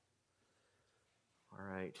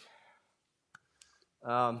right.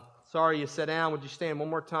 Sorry you sat down. Would you stand one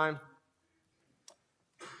more time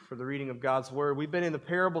for the reading of God's Word? We've been in the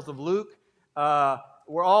parables of Luke.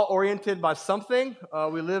 We're all oriented by something.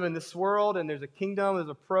 We live in this world, and there's a kingdom, there's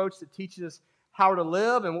an approach that teaches us how to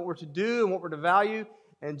live and what we're to do and what we're to value.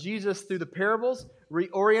 And Jesus, through the parables,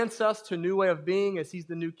 reorients us to a new way of being as He's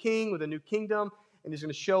the new king with a new kingdom, and He's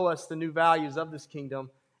going to show us the new values of this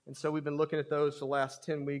kingdom. And so we've been looking at those for the last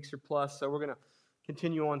 10 weeks or plus, so we're going to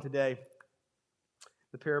continue on today.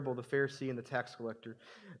 The parable of the Pharisee and the tax collector.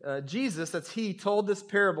 Jesus, that's He, told this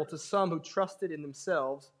parable to some who trusted in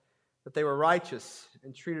themselves that they were righteous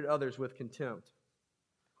and treated others with contempt.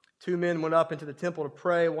 2 men went up into the temple to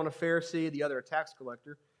pray, one a Pharisee, the other a tax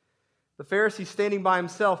collector. The Pharisee, standing by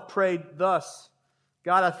himself, prayed thus,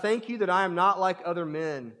 God, I thank you that I am not like other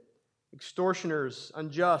men, extortioners,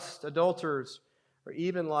 unjust, adulterers, or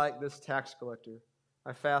even like this tax collector.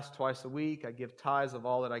 I fast twice a week, I give tithes of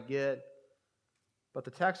all that I get. But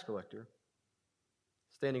the tax collector,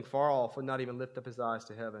 standing far off, would not even lift up his eyes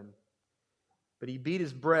to heaven. But he beat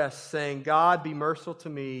his breast, saying, God, be merciful to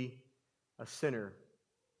me, a sinner.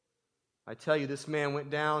 I tell you, this man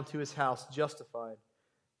went down to his house justified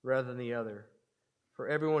rather than the other. For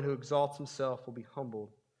everyone who exalts himself will be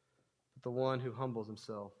humbled, but the one who humbles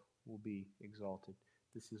himself will be exalted.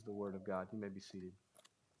 This is the word of God. You may be seated.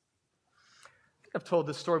 I think I've told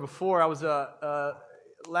this story before. I was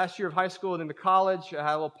last year of high school and into college. I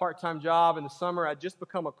had a little part-time job in the summer. I'd just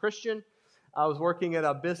become a Christian. I was working at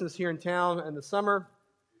a business here in town in the summer,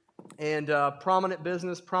 and prominent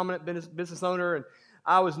business owner, and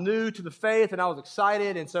I was new to the faith, and I was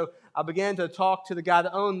excited, and so I began to talk to the guy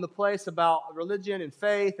that owned the place about religion and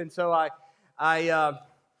faith, and so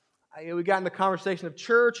we got in the conversation of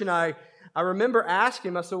church, and I remember asking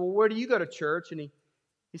him, I said, well, where do you go to church? And he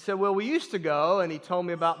said, well, we used to go, and he told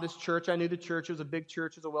me about this church. I knew the church. It was a big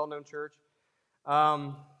church. It was a well-known church.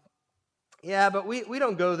 Yeah, but we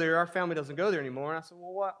don't go there. Our family doesn't go there anymore. And I said,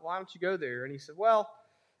 well, why don't you go there? And he said, well,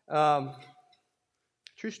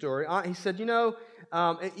 true story. He said,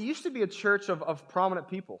 it used to be a church of prominent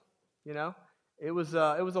people, It was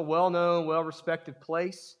a well-known, well-respected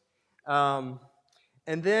place. And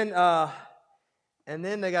then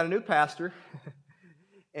they got a new pastor.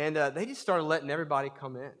 And they just started letting everybody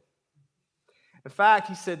come in. In fact,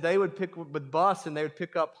 he said they would pick with bus and they would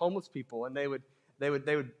pick up homeless people and they would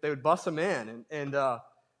bus them in and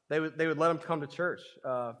they would let them come to church.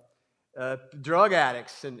 Drug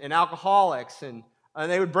addicts and alcoholics and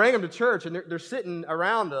they would bring them to church and they're sitting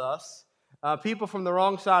around us, people from the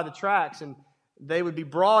wrong side of the tracks, and they would be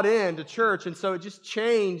brought in to church, and so it just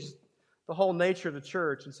changed the whole nature of the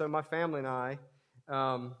church. And so my family and I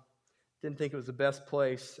didn't think it was the best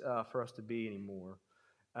place for us to be anymore.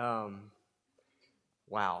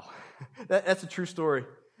 Wow. That's a true story.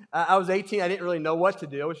 I was 18. I didn't really know what to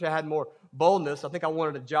do. I wish I had more boldness. I think I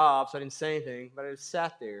wanted a job, so I didn't say anything, but I just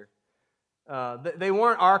sat there. They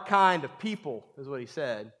weren't our kind of people, is what he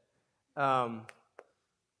said. And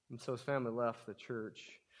so his family left the church.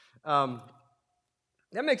 That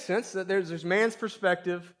makes sense. That there's man's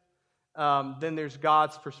perspective. Then there's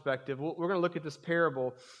God's perspective. We're going to look at this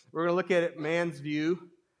parable. We're going to look at it man's view,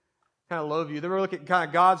 kind of low view. Then we're going to look at kind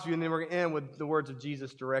of God's view, and then we're going to end with the words of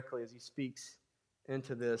Jesus directly as he speaks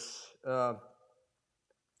into this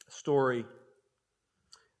story.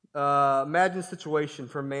 Imagine the situation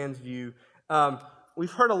from man's view.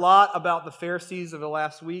 We've heard a lot about the Pharisees over the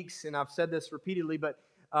last weeks, and I've said this repeatedly, but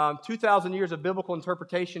 2,000 years of biblical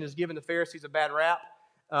interpretation has given the Pharisees a bad rap.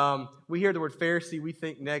 We hear the word Pharisee, we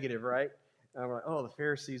think negative, right? We're like, oh, the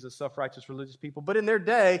Pharisees are self-righteous religious people. But in their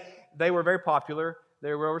day, they were very popular.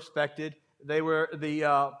 They were well respected. They were the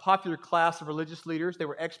popular class of religious leaders. They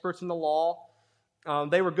were experts in the law.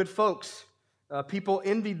 They were good folks. People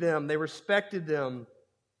envied them. They respected them.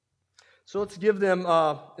 So let's give them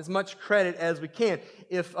as much credit as we can.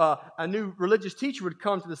 If a new religious teacher would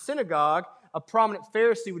come to the synagogue, a prominent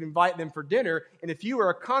Pharisee would invite them for dinner. And if you were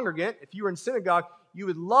a congregant, if you were in synagogue, you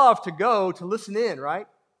would love to go to listen in, right?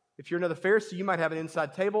 If you're another Pharisee, you might have an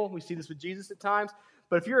inside table. We see this with Jesus at times.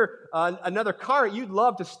 But if you're another congregant, you'd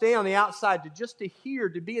love to stay on the outside to hear,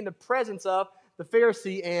 to be in the presence of the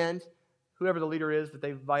Pharisee and whoever the leader is that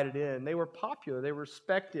they've invited in. They were popular. They were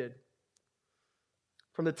respected.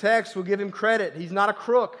 From the text, we'll give him credit. He's not a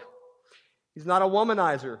crook. He's not a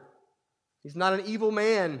womanizer. He's not an evil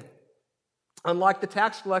man. Unlike the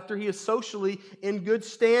tax collector, he is socially in good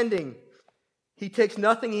standing. He takes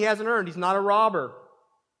nothing he hasn't earned. He's not a robber.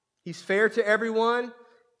 He's fair to everyone.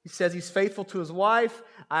 He says he's faithful to his wife.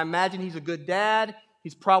 I imagine he's a good dad.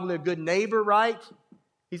 He's probably a good neighbor, right?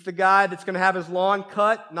 He's the guy that's going to have his lawn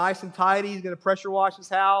cut nice and tidy. He's going to pressure wash his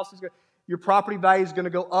house. Your property value is going to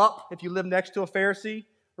go up if you live next to a Pharisee,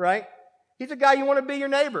 right? He's a guy you want to be your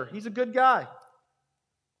neighbor. He's a good guy.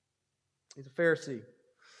 He's a Pharisee.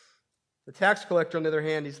 The tax collector, on the other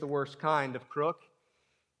hand, he's the worst kind of crook.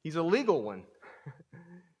 He's a legal one.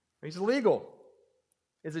 He's illegal.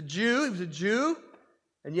 He was a Jew,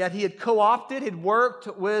 and yet he had co-opted, had worked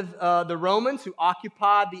with the Romans who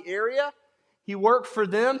occupied the area. He worked for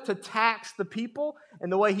them to tax the people,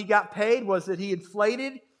 and the way he got paid was that he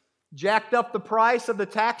inflated, jacked up the price of the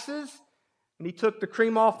taxes, and he took the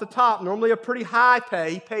cream off the top, normally a pretty high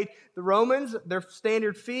pay. He paid the Romans their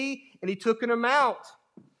standard fee, and he took an amount.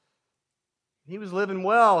 He was living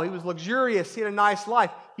well. He was luxurious. He had a nice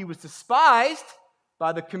life. He was despised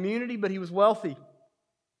by the community, but he was wealthy.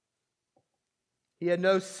 He had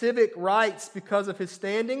no civic rights because of his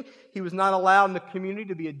standing. He was not allowed in the community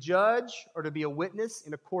to be a judge or to be a witness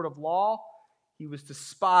in a court of law. He was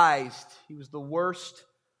despised. He was the worst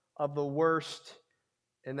of the worst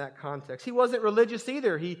in that context. He wasn't religious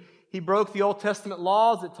either. He broke the Old Testament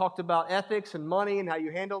laws that talked about ethics and money and how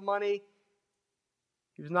you handle money.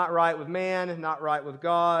 He was not right with man and not right with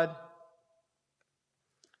God.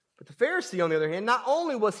 But the Pharisee, on the other hand, not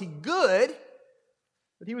only was he good,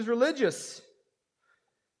 but he was religious.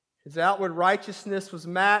 His outward righteousness was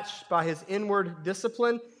matched by his inward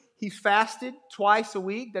discipline. He fasted twice a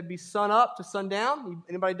week. That'd be sun up to sundown.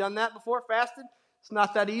 Anybody done that before? Fasted? It's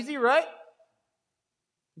not that easy, right?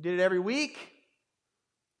 He did it every week.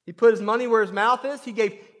 He put his money where his mouth is. He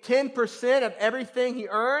gave 10% of everything he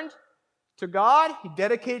earned to God. He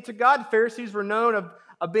dedicated to God. The Pharisees were known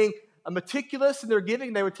of being meticulous in their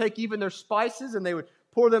giving. They would take even their spices and they would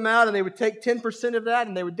pour them out, and they would take 10% of that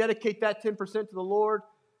and they would dedicate that 10% to the Lord.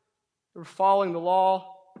 They were following the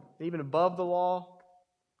law, even above the law,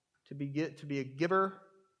 to be a giver.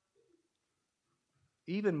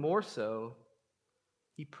 Even more so,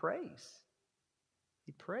 he prays.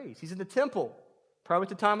 He prays. He's in the temple, probably at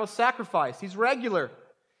the time of sacrifice. He's regular.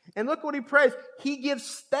 And look what he prays. He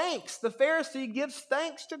gives thanks. The Pharisee gives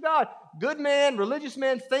thanks to God. Good man, religious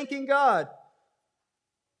man, thanking God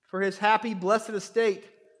for his happy, blessed estate.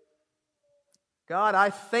 God, I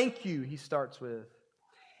thank you, he starts with.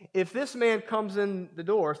 If this man comes in the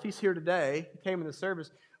door, if he's here today, he came in the service,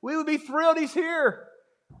 we would be thrilled he's here.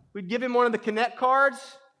 We'd give him one of the Connect cards.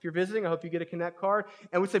 If you're visiting, I hope you get a Connect card.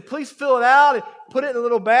 And we'd say, please fill it out and put it in a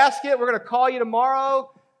little basket. We're going to call you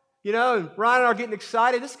tomorrow. You know, and Ryan and I are getting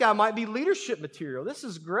excited. This guy might be leadership material. This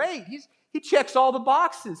is great. He checks all the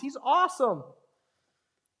boxes. He's awesome.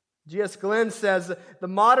 G.S. Glenn says the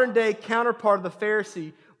modern day counterpart of the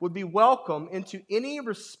Pharisee would be welcome into any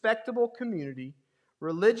respectable community,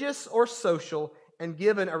 religious or social, and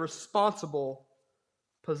given a responsible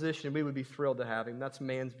position. We would be thrilled to have him. That's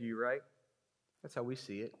man's view, right? That's how we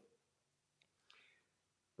see it.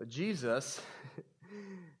 But Jesus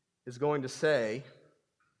is going to say,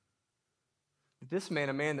 this man,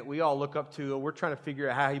 a man that we all look up to, we're trying to figure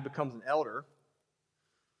out how he becomes an elder,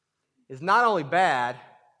 is not only bad,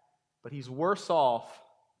 but he's worse off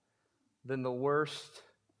than the worst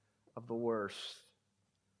of the worst.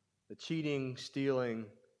 The cheating, stealing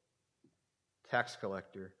tax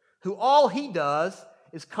collector, who all he does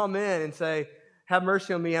is come in and say, have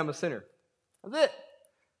mercy on me, I'm a sinner. That's it.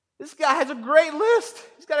 This guy has a great list.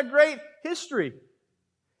 He's got a great history.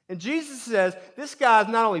 And Jesus says, this guy is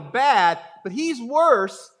not only bad, but he's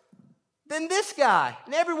worse than this guy.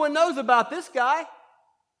 And everyone knows about this guy.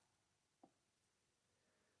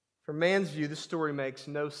 From man's view, this story makes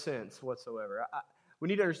no sense whatsoever. We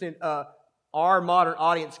need to understand, our modern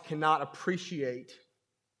audience cannot appreciate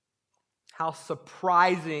how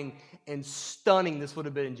surprising and stunning this would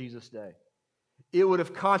have been in Jesus' day. It would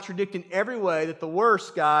have contradicted in every way that the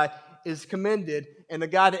worst guy is commended and the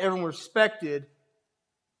guy that everyone respected,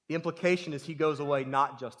 the implication is he goes away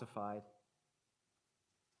not justified.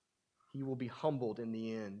 He will be humbled in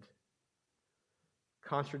the end.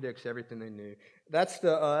 Contradicts everything they knew. That's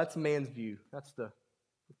man's view. That's the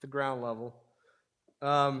ground level.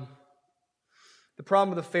 The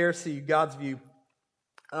problem with the Pharisee, God's view.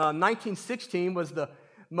 1916 was the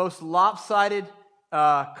most lopsided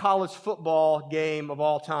college football game of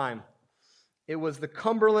all time. It was the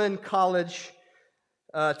Cumberland College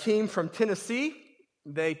team from Tennessee.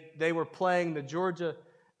 They were playing Georgia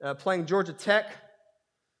Tech.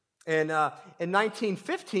 And in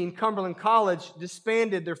 1915, Cumberland College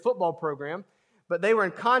disbanded their football program, but they were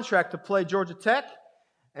in contract to play Georgia Tech,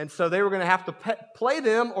 and so they were going to have to play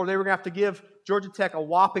them, or they were going to have to give Georgia Tech a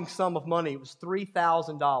whopping sum of money. It was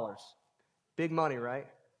 $3,000. Big money, right?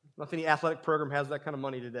 I don't think any athletic program has that kind of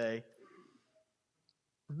money today.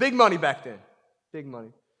 Big money back then. Big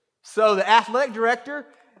money. So the athletic director,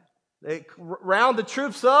 they round the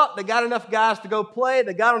troops up. They got enough guys to go play.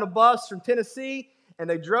 They got on a bus from Tennessee, and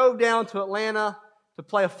they drove down to Atlanta to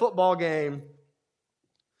play a football game.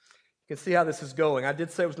 You can see how this is going. I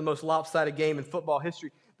did say it was the most lopsided game in football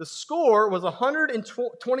history. The score was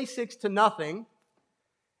 126-0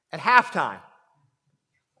 at halftime.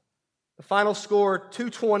 The final score,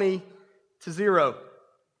 220-0.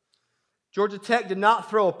 Georgia Tech did not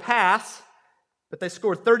throw a pass, but they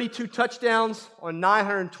scored 32 touchdowns on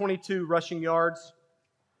 922 rushing yards.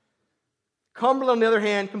 Cumberland, on the other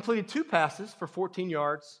hand, completed 2 passes for 14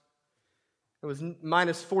 yards. It was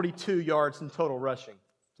minus 42 yards in total rushing.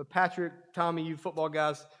 So Patrick, Tommy, you football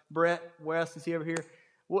guys, Brett, Wes, is he over here?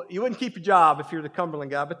 Well, you wouldn't keep your job if you're the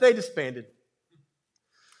Cumberland guy, but they disbanded.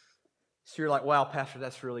 So you're like, wow, Pastor,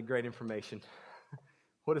 that's really great information.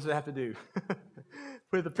 What does it have to do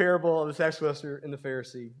with the parable of the tax collector and the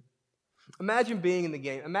Pharisee? Imagine being in the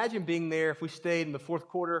game. Imagine being there if we stayed in the fourth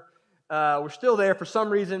quarter. We're still there for some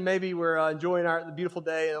reason. Maybe we're enjoying the beautiful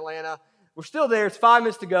day in Atlanta. We're still there. It's 5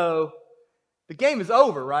 minutes to go. The game is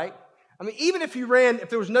over, right? I mean, even if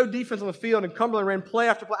there was no defense on the field and Cumberland ran play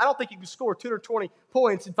after play, I don't think you could score 220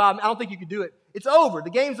 points in 5 minutes. I don't think you could do it. It's over.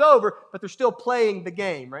 The game's over, but they're still playing the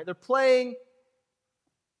game, right? They're playing,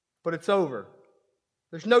 but it's over.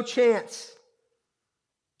 There's no chance.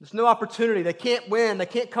 There's no opportunity. They can't win. They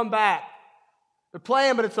can't come back. They're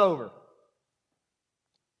playing, but it's over.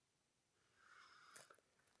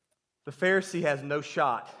 The Pharisee has no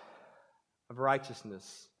shot of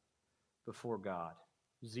righteousness before God.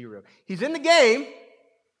 0. He's in the game.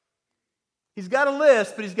 He's got a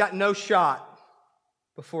list, but he's got no shot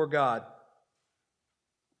before God.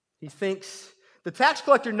 He thinks, the tax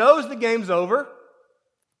collector knows the game's over,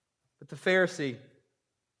 but the Pharisee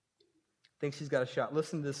thinks he's got a shot.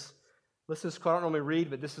 Listen to this quote. I don't normally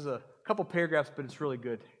read, but this is a couple paragraphs, but it's really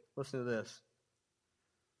good. Listen to this.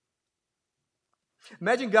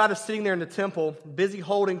 Imagine God is sitting there in the temple, busy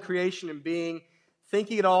holding creation and being,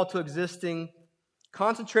 thinking it all to existing,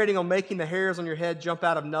 concentrating on making the hairs on your head jump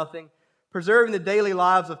out of nothing, preserving the daily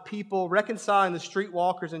lives of people, reconciling the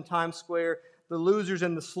streetwalkers in Times Square, the losers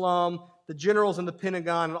in the slum, the generals in the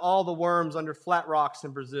Pentagon, and all the worms under flat rocks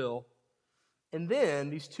in Brazil. And then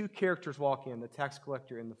these 2 characters walk in, the tax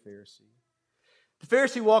collector and the Pharisee. The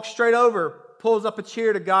Pharisee walks straight over, pulls up a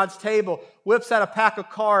chair to God's table, whips out a pack of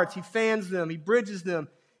cards. He fans them. He bridges them.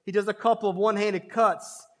 He does a couple of one-handed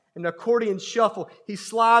cuts, an accordion shuffle. He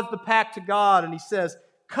slides the pack to God, and he says,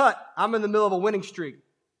 "Cut, I'm in the middle of a winning streak."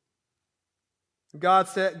 God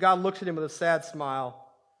looks at him with a sad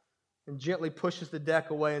smile and gently pushes the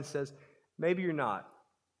deck away and says, "Maybe you're not.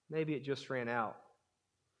 Maybe it just ran out."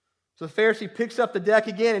 So the Pharisee picks up the deck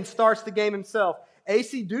again and starts the game himself.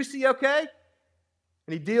 AC Ducey, okay?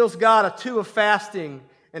 And he deals God a 2 of fasting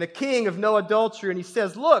and a king of no adultery. And he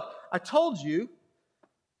says, "Look, I told you,"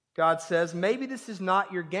 God says, "maybe this is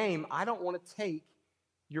not your game. I don't want to take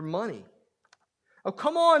your money." "Oh,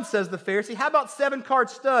 come on," says the Pharisee. "How about 7-card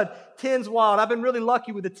stud, 10's wild? I've been really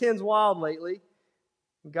lucky with the 10's wild lately."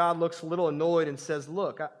 And God looks a little annoyed and says,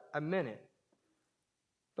 "Look, I meant it.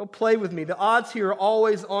 Don't play with me. The odds here are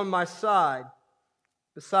always on my side.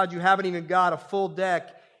 Besides, you haven't even got a full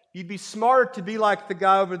deck. You'd be smarter to be like the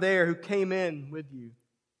guy over there who came in with you.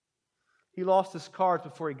 He lost his cards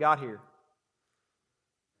before he got here.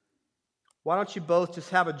 Why don't you both just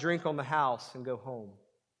have a drink on the house and go home?"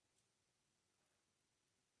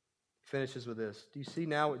 He finishes with this. Do you see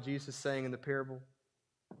now what Jesus is saying in the parable?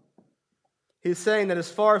 He's saying that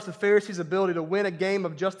as far as the Pharisee's ability to win a game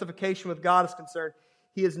of justification with God is concerned,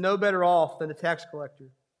 he is no better off than the tax collector.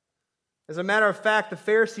 As a matter of fact, the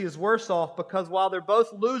Pharisee is worse off because while they're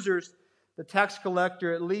both losers, the tax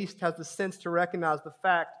collector at least has the sense to recognize the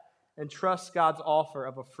fact and trust God's offer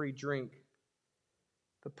of a free drink.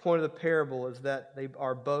 The point of the parable is that they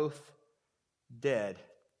are both dead,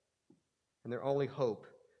 and their only hope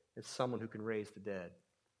is someone who can raise the dead.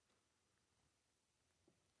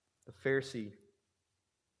 The Pharisee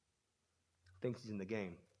thinks he's in the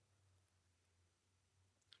game.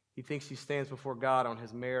 He thinks he stands before God on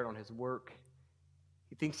his merit, on his work.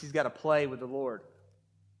 He thinks he's got to play with the Lord.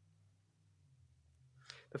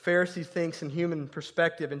 The Pharisee thinks in human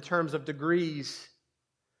perspective in terms of degrees,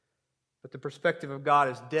 but the perspective of God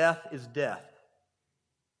is death.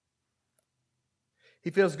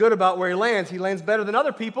 He feels good about where he lands. He lands better than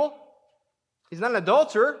other people. He's not an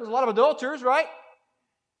adulterer. There's a lot of adulterers, right?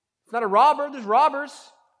 He's not a robber. There's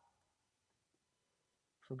robbers.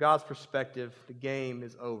 From God's perspective, the game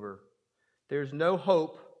is over. There's no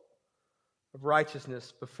hope of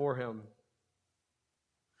righteousness before him.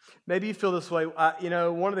 Maybe you feel this way.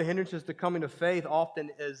 One of the hindrances to coming to faith often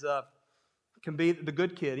can be the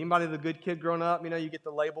good kid. Anybody the good kid growing up? You get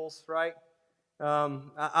the labels, right?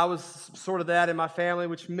 I was sort of that in my family,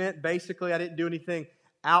 which meant basically I didn't do anything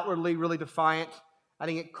outwardly really defiant. I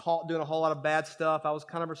didn't get caught doing a whole lot of bad stuff. I was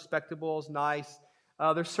kind of respectable, I was nice.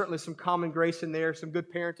 There's certainly some common grace in there, some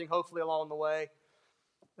good parenting, hopefully, along the way.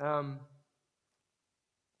 But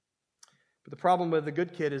the problem with the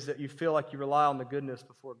good kid is that you feel like you rely on the goodness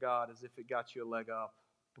before God as if it got you a leg up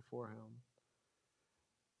before Him.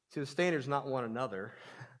 See, the standard is not one another.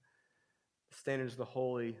 The standard is the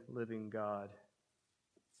holy, living God.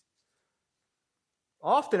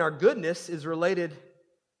 Often our goodness is related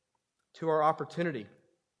to our opportunity.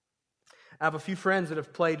 I have a few friends that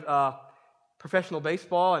have played professional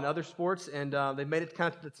baseball and other sports, and they've made it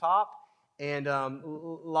kind of to the top. And a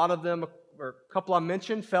lot of them, or a couple I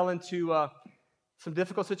mentioned, fell into some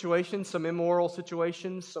difficult situations, some immoral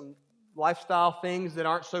situations, some lifestyle things that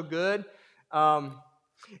aren't so good. And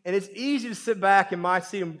it's easy to sit back in my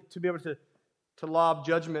seat to be able to lob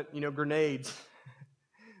judgment, grenades.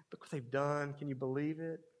 Look what they've done. Can you believe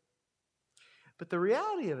it? But the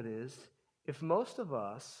reality of it is, if most of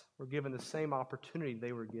us were given the same opportunity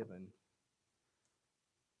they were given,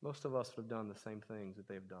 most of us would have done the same things that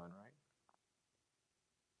they've done, right?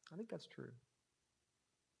 I think that's true.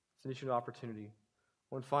 It's an issue of opportunity.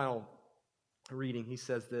 One final reading, he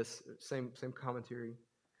says this, same commentary.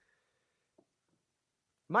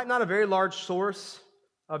 Might not a very large source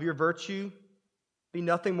of your virtue be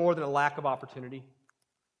nothing more than a lack of opportunity?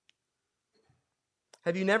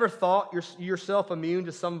 Have you never thought yourself immune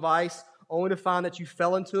to some vice only to find that you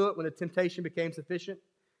fell into it when the temptation became sufficient?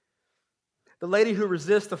 The lady who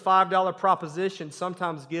resists the $5 proposition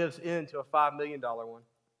sometimes gives in to a $5 million one.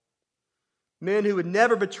 Men who would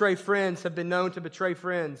never betray friends have been known to betray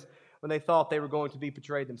friends when they thought they were going to be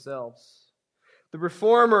betrayed themselves. The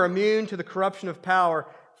reformer immune to the corruption of power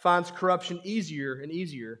finds corruption easier and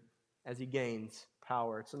easier as he gains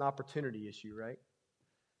power. It's an opportunity issue, right?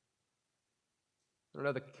 We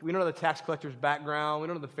don't know the tax collector's background. We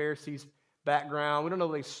don't know the Pharisees' background. We don't know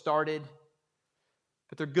where they started.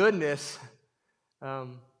 But their goodness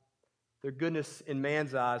in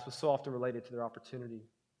man's eyes was so often related to their opportunity.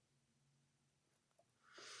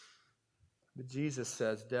 But Jesus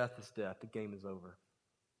says, death is death. The game is over.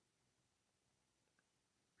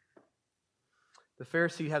 The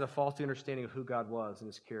Pharisee had a faulty understanding of who God was and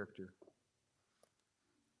His character.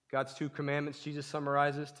 God's 2 commandments, Jesus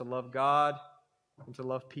summarizes, to love God and to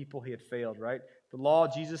love people. He had failed, right? The law,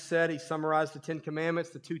 Jesus said, He summarized the 10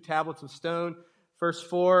 commandments, the 2 tablets of stone. First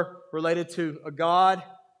 4 related to a God.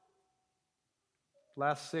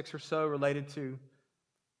 Last 6 or so related to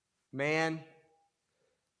man.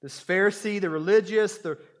 This Pharisee, the religious,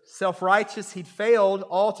 the self-righteous, he'd failed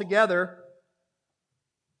altogether.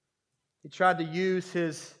 He tried to use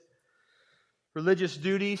his religious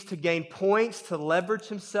duties to gain points, to leverage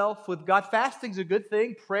himself with God. Fasting's a good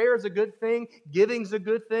thing. Prayer is a good thing. Giving's a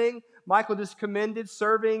good thing. Michael just commended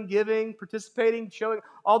serving, giving, participating, showing.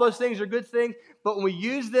 All those things are good things. But when we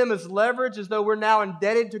use them as leverage, as though we're now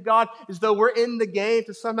indebted to God, as though we're in the game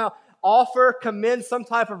to somehow commend some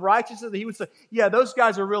type of righteousness, that He would say, yeah, those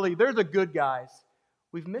guys they're the good guys.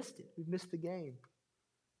 We've missed it. We've missed the game.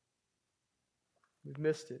 We've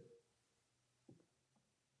missed it.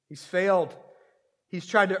 He's failed. He's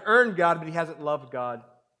tried to earn God, but he hasn't loved God.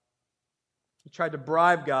 He tried to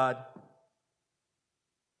bribe God.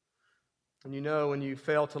 And when you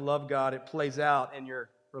fail to love God, it plays out in your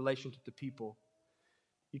relationship to people.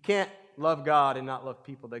 You can't love God and not love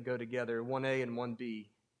people. They go together, 1A and 1B.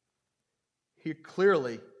 He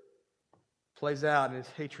clearly plays out in his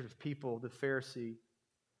hatred of people, the Pharisee.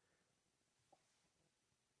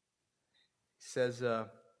 He says,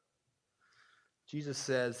 Jesus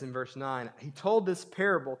says in verse 9, He told this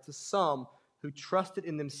parable to some who trusted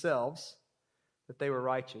in themselves that they were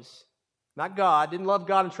righteous. Not God, didn't love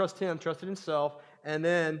God and trust Him, trusted himself, and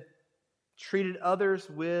then treated others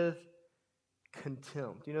with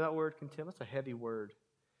contempt. Do you know that word, contempt? That's a heavy word.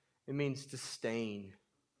 It means disdain.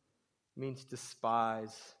 It means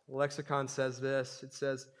despise. The lexicon says this. It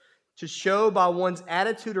says, to show by one's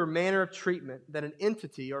attitude or manner of treatment that an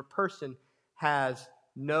entity or person has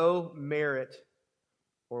no merit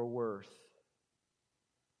or worth.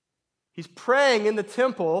 He's praying in the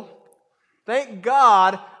temple, thank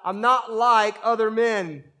God I'm not like other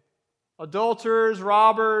men, adulterers,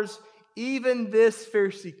 robbers, even this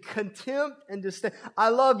Pharisee. Contempt and disdain. I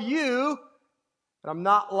love you, but I'm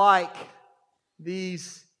not like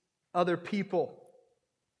these other people.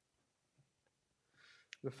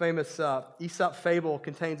 The famous Aesop fable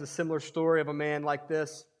contains a similar story of a man like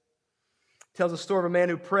this. Tells a story of a man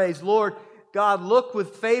who prays, Lord, God, look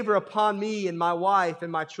with favor upon me and my wife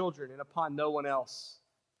and my children and upon no one else.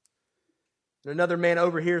 And another man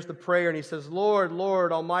overhears the prayer and he says, Lord,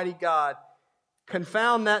 Lord, Almighty God,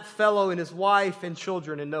 confound that fellow and his wife and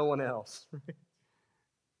children and no one else.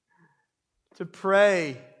 To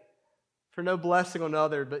pray for no blessing on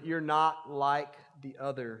other, but you're not like the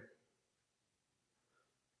other.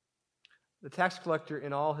 The tax collector,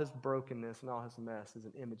 in all his brokenness and all his mess, is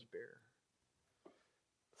an image bearer.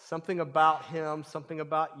 Something about him, something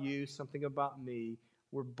about you, something about me.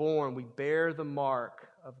 We're born, we bear the mark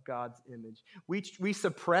of God's image. We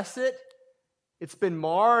suppress it. It's been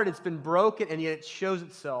marred, it's been broken, and yet it shows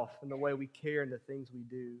itself in the way we care and the things we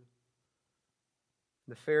do.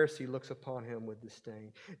 The Pharisee looks upon him with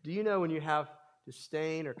disdain. Do you know when you have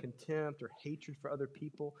disdain or contempt or hatred for other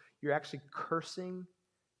people, you're actually cursing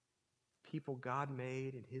people God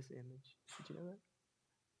made in His image? Did you know that?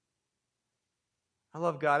 I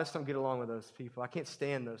love God. I just don't get along with those people. I can't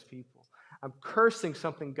stand those people. I'm cursing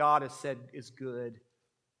something God has said is good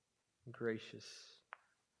and gracious.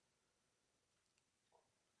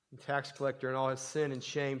 The tax collector in all his sin and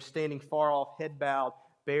shame, standing far off, head bowed,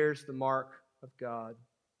 bears the mark of God.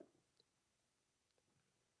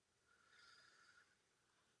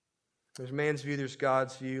 There's man's view, there's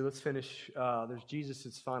God's view. Let's finish. There's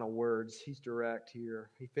Jesus' final words. He's direct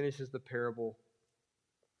here. He finishes the parable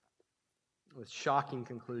with shocking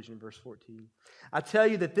conclusion, verse 14. I tell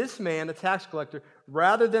you that this man, the tax collector,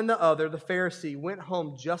 rather than the other, the Pharisee, went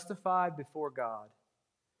home justified before God.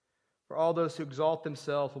 For all those who exalt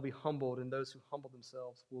themselves will be humbled, and those who humble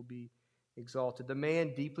themselves will be exalted. The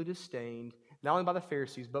man deeply disdained, not only by the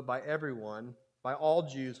Pharisees, but by everyone, by all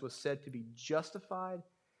Jews, was said to be justified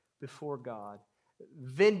before God,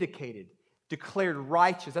 vindicated, declared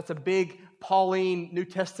righteous. That's a big Pauline New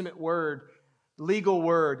Testament word, legal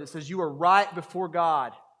word that says you are right before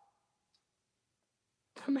God.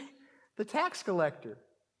 The tax collector.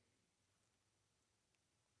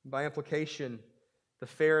 By implication, the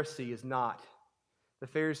Pharisee is not. The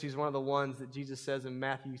Pharisee is one of the ones that Jesus says in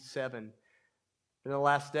Matthew 7. In the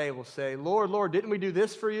last day will say, Lord, Lord, didn't we do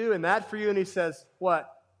this for you and that for you? And he says, what?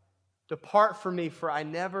 Depart from me, for I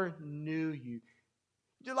never knew you.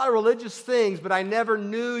 You did a lot of religious things, but I never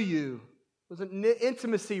knew you. It was an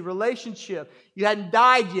intimacy, relationship. You hadn't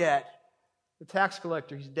died yet. The tax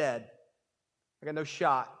collector, he's dead. I got no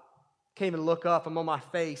shot. Can't even look up. I'm on my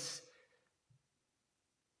face.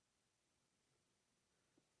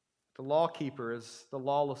 The lawkeeper is the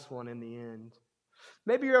lawless one in the end.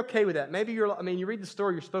 Maybe you're okay with that. Maybe you read the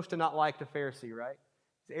story, you're supposed to not like the Pharisee, right?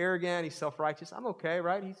 He's arrogant, he's self-righteous. I'm okay,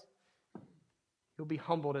 right? He'll be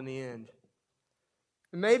humbled in the end.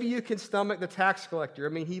 And maybe you can stomach the tax collector.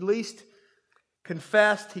 He at least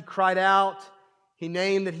confessed, he cried out, he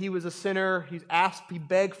named that he was a sinner, he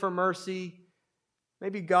begged for mercy.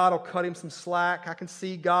 Maybe God will cut him some slack. I can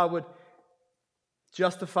see God would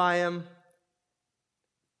justify him.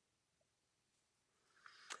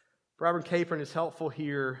 Robert Capron is helpful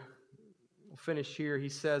here. We'll finish here. He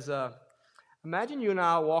says, imagine you and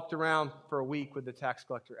I walked around for a week with the tax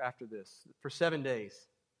collector after this. For 7 days,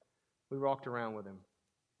 we walked around with him.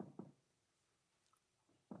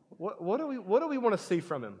 What do we want to see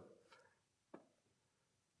from him?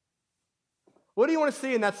 What do you want to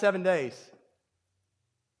see in that 7 days?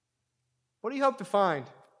 What do you hope to find?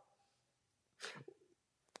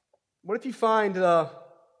 What if you find the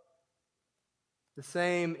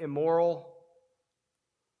same immoral,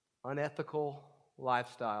 unethical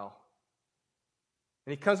lifestyle?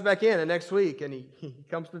 And he comes back in the next week, and he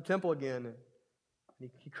comes to the temple again, and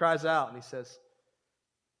he cries out, and he says,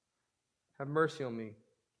 have mercy on me.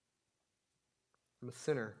 I'm a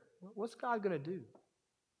sinner. What's God going to do?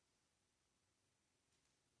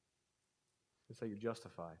 He'll say, you're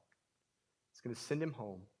justified. It's going to send him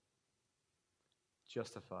home,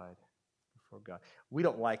 justified before God. We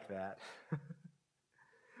don't like that.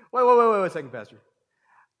 Wait a second, Pastor.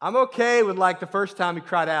 I'm okay with the first time he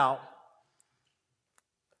cried out.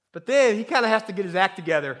 But then he kind of has to get his act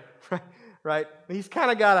together, right? He's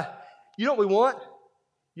kind of got to, you know what we want?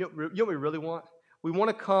 You know what we really want? We want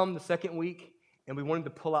to come the second week, and we want him to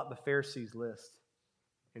pull out the Pharisees list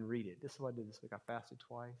and read it. This is what I did this week. I fasted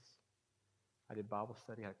twice. I did Bible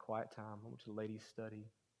study. I had a quiet time. I went to the ladies' study.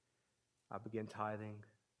 I began tithing.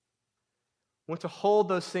 I want to hold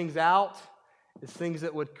those things out as things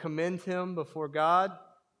that would commend him before God.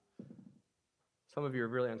 Some of you are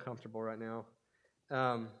really uncomfortable right now.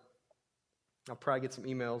 I'll probably get some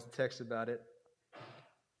emails and texts about it.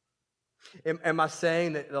 Am I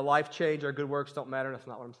saying that the life change or good works don't matter? That's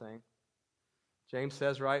not what I'm saying. James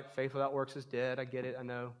says, right, faith without works is dead. I get it, I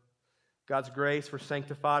know. God's grace, we're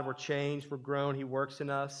sanctified, we're changed, we're grown, He works in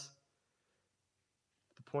us.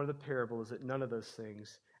 The point of the parable is that none of those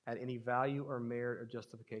things add any value or merit or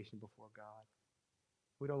justification before God.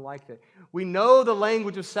 We don't like that. We know the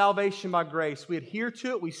language of salvation by grace. We adhere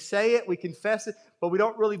to it, we say it, we confess it, but we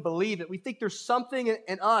don't really believe it. We think there's something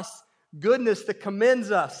in us, goodness, that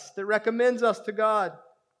commends us, that recommends us to God.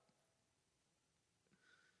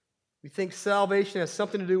 We think salvation has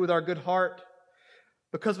something to do with our good heart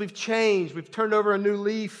because we've changed, we've turned over a new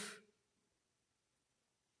leaf.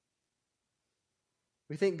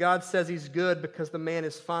 We think God says He's good because the man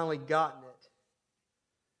has finally gotten it.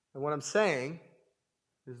 And what I'm saying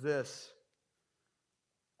is this.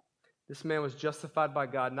 This man was justified by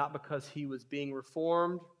God not because he was being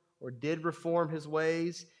reformed or did reform his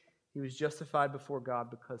ways. He was justified before God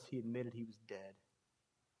because he admitted he was dead.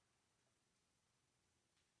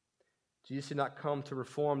 Jesus did not come to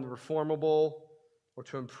reform the reformable or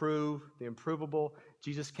to improve the improvable.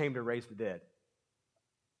 Jesus came to raise the dead.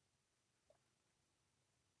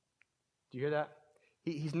 Do you hear that?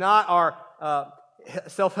 He's not our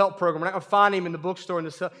self-help program. We're not going to find Him in the bookstore.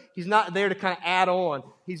 He's not there to kind of add on.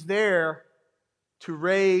 He's there to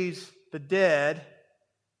raise the dead,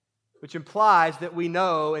 which implies that we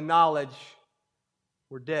know in knowledge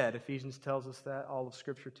we're dead. Ephesians tells us that. All of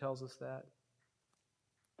Scripture tells us that.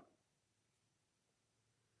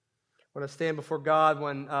 When I stand before God,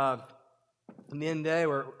 when in the end of the day,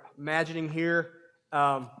 we're imagining here,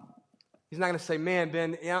 He's not going to say, man,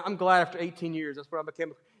 Ben, I'm glad after 18 years, that's where I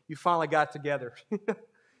became, you finally got together.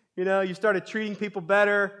 You started treating people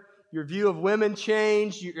better. Your view of women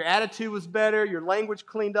changed. Your attitude was better. Your language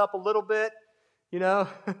cleaned up a little bit. You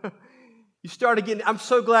started getting, I'm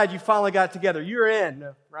so glad you finally got together. You're in,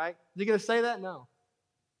 right? Is He going to say that? No.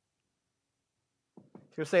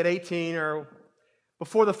 He's going to say at 18 or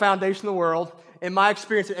before the foundation of the world, in my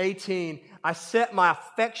experience at 18, I set my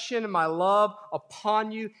affection and my love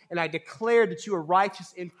upon you, and I declared that you are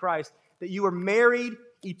righteous in Christ, that you are married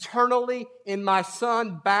eternally in my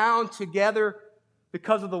Son, bound together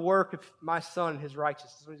because of the work of my Son and His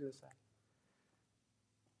righteousness. That's what He's going to say.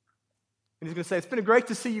 And He's going to say, it's been great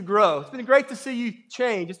to see you grow. It's been great to see you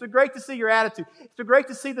change. It's been great to see your attitude. It's been great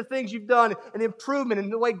to see the things you've done and the improvement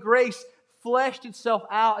and the way grace fleshed itself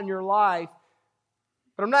out in your life.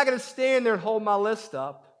 But I'm not going to stand there and hold my list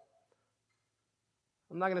up.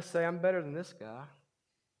 I'm not going to say I'm better than this guy.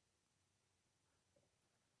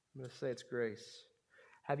 I'm going to say it's grace.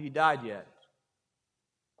 Have you died yet?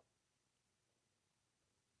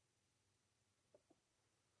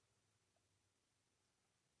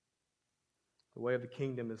 The way of the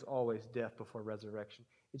kingdom is always death before resurrection.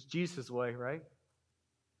 It's Jesus' way, right?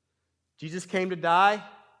 Jesus came to die.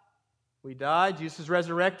 We died. Jesus is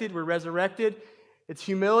resurrected. We're resurrected. It's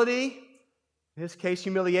humility. In His case,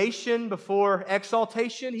 humiliation before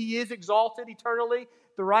exaltation. He is exalted eternally,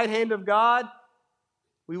 the right hand of God.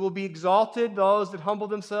 We will be exalted. Those that humble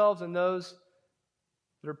themselves and those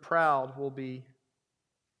that are proud will be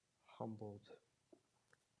humbled.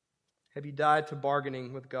 Have you died to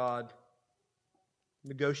bargaining with God,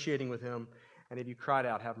 negotiating with Him? And have you cried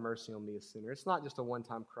out, have mercy on me, a sinner? It's not just a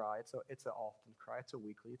one-time cry. It's an often cry. It's a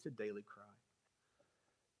weekly. It's a daily cry.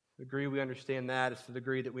 The degree we understand that is the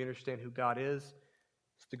degree that we understand who God is.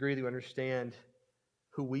 It's the degree that we understand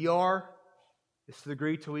who we are. It's the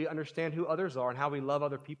degree till we understand who others are and how we love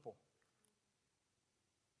other people.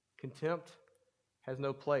 Contempt has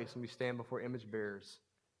no place when we stand before image bearers.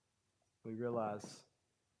 We realize,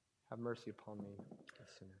 have mercy upon me,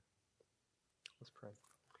 a sinner. Let's pray.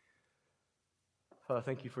 Father,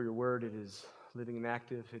 thank you for your word. It is living and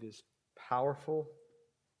active. It is powerful.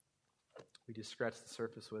 We just scratched the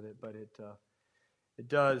surface with it, but it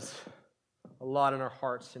does a lot in our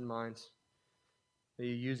hearts and minds. May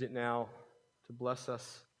you use it now to bless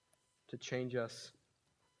us, to change us.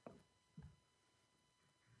 I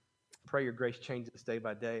pray your grace changes us day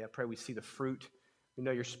by day. I pray we see the fruit. We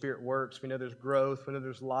know your Spirit works. We know there's growth. We know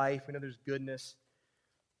there's life. We know there's goodness.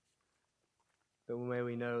 But may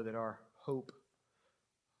we know that our hope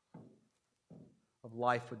of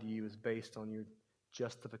life with you is based on your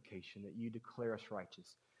justification, that you declare us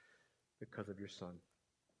righteous because of your Son.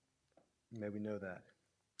 May we know that.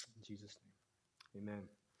 In Jesus' name, amen.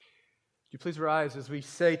 Would you please rise as we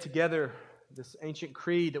say together this ancient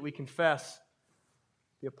creed that we confess,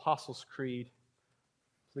 the Apostles' Creed.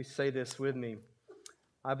 Please say this with me.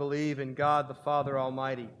 I believe in God the Father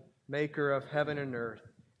Almighty, maker of heaven and earth,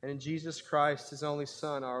 and in Jesus Christ, His only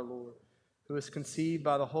Son, our Lord, who was conceived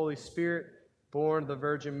by the Holy Spirit, born of the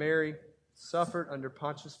Virgin Mary, suffered under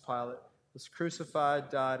Pontius Pilate, was crucified,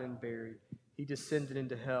 died, and buried. He descended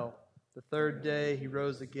into hell. The third day he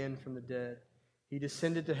rose again from the dead. He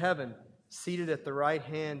descended to heaven, seated at the right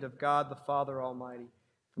hand of God the Father Almighty.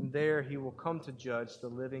 From there he will come to judge the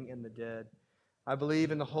living and the dead. I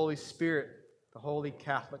believe in the Holy Spirit, the Holy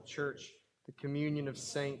Catholic Church, the communion of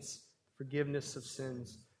saints, forgiveness of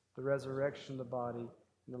sins, the resurrection of the body,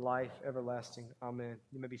 and the life everlasting. Amen.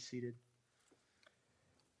 You may be seated.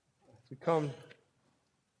 As we come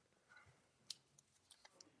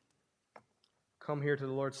here to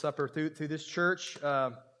the Lord's Supper through this church,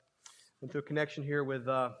 and through a connection here with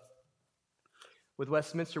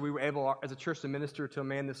Westminster, we were able, as a church, to minister to a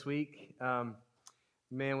man this week. The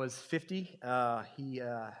man was 50. He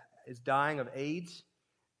is dying of AIDS.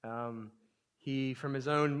 He, from his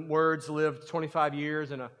own words, lived 25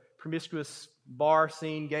 years in a promiscuous bar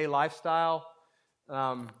scene, gay lifestyle.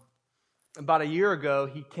 About a year ago,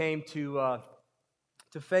 he came to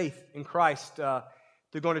faith in Christ.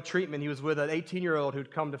 They're going to treatment. He was with an 18-year-old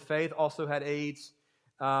who'd come to faith, also had AIDS.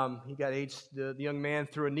 He got AIDS, the young man,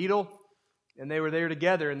 through a needle, and they were there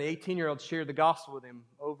together, and the 18-year-old shared the gospel with him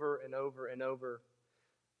over and over and over.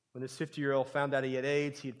 When this 50-year-old found out he had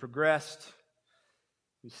AIDS, he had progressed.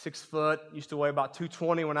 He was 6 foot, used to weigh about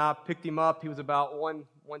 220. When I picked him up, he was about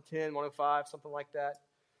 110, 105, something like that.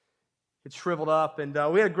 He'd shriveled up, and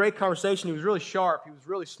we had a great conversation. He was really sharp. He was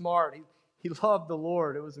really smart. He loved the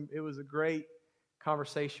Lord. It was a great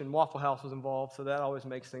conversation. Waffle House was involved, so that always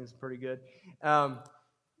makes things pretty good. I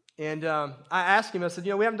asked him, I said,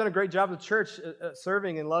 we haven't done a great job of the church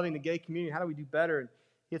serving and loving the gay community. How do we do better? And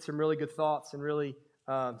he had some really good thoughts and really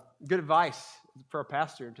good advice for a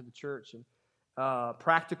pastor and to the church, and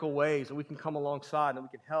practical ways that we can come alongside and we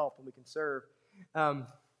can help and we can serve.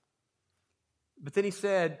 But then he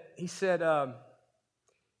said,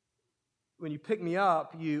 when you pick me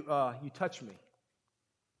up, you touch me.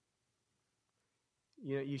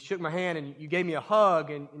 You shook my hand and you gave me a hug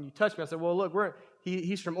and you touched me. I said, well, look,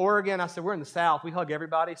 he's from Oregon. I said, we're in the South. We hug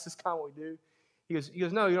everybody. It's just kind of what we do. He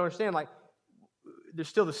goes, no, you don't understand. Like, there's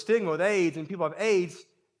still the stigma with AIDS, and people have AIDS.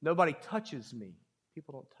 Nobody touches me.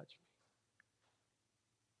 People don't touch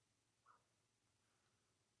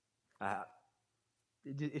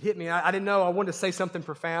me. It hit me. I didn't know. I wanted to say something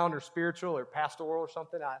profound or spiritual or pastoral or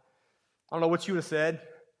something. I don't know what you would have said.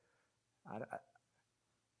 I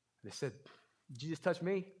just said, did you just touch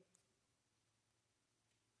me?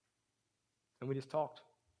 And we just talked.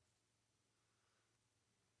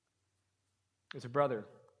 As a brother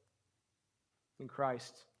in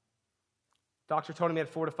Christ. Doctor told him he had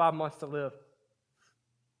 4 to 5 months to live.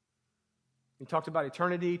 He talked about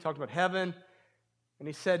eternity, talked about heaven, and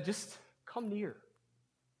he said, just come near.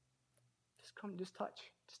 Just touch.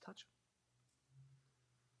 Just touch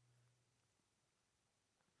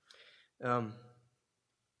him.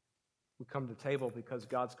 We come to the table because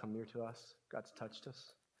God's come near to us. God's touched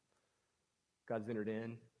us. God's entered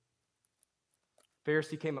in.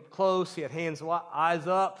 Pharisee came up close. He had eyes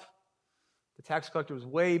up. The tax collector was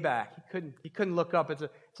way back. He couldn't look up. It's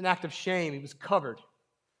an act of shame. He was covered.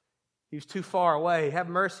 He was too far away. Have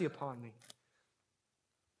mercy upon me.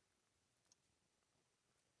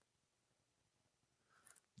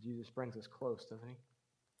 Jesus brings us close, doesn't he?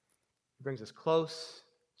 He brings us close.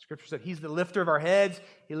 Scripture said he's the lifter of our heads.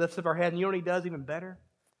 He lifts up our head, and you know what he does even better?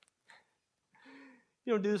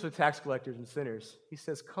 You don't do this with tax collectors and sinners. He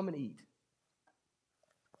says, come and eat.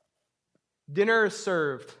 Dinner is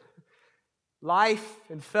served. Life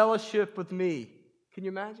and fellowship with me. Can you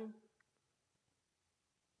imagine?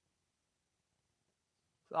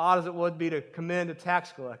 As odd as it would be to commend a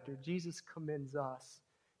tax collector, Jesus commends us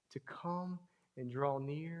to come and draw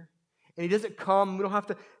near. And he doesn't come, we don't have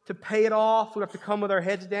to pay it off. We don't have to come with our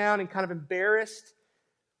heads down and kind of embarrassed.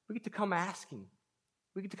 We get to come asking.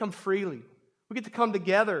 We get to come freely. We get to come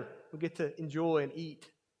together. We get to enjoy and eat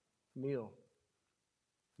a meal.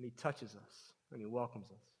 And he touches us and he welcomes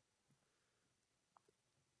us.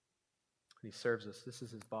 And he serves us. This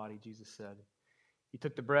is his body, Jesus said. He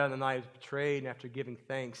took the bread on the night he was betrayed, and after giving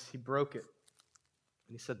thanks, he broke it.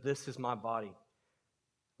 And he said, this is my body,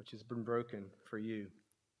 which has been broken for you.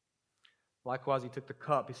 Likewise, he took the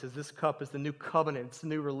cup. He says, this cup is the new covenant. It's the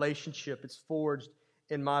new relationship. It's forged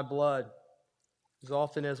in my blood. As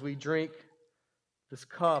often as we drink this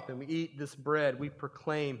cup and we eat this bread, we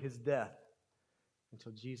proclaim his death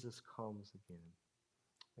until Jesus comes again.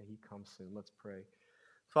 May he come soon. Let's pray.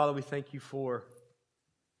 Father, we thank you for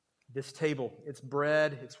this table. It's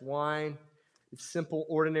bread, it's wine, it's simple,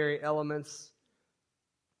 ordinary elements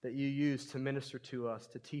that you use to minister to us,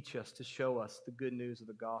 to teach us, to show us the good news of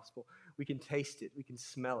the gospel. We can taste it. We can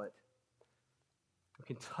smell it. We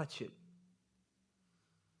can touch it.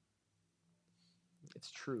 It's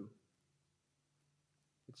true.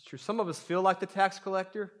 It's true. Some of us feel like the tax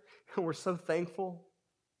collector, and we're so thankful.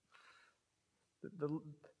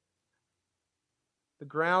 The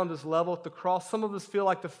ground is level at the cross. Some of us feel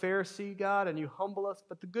like the Pharisee, God, and you humble us.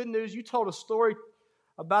 But the good news, you told a story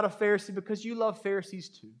about a Pharisee because you love Pharisees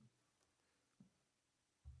too.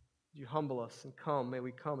 You humble us and come. May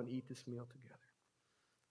we come and eat this meal together.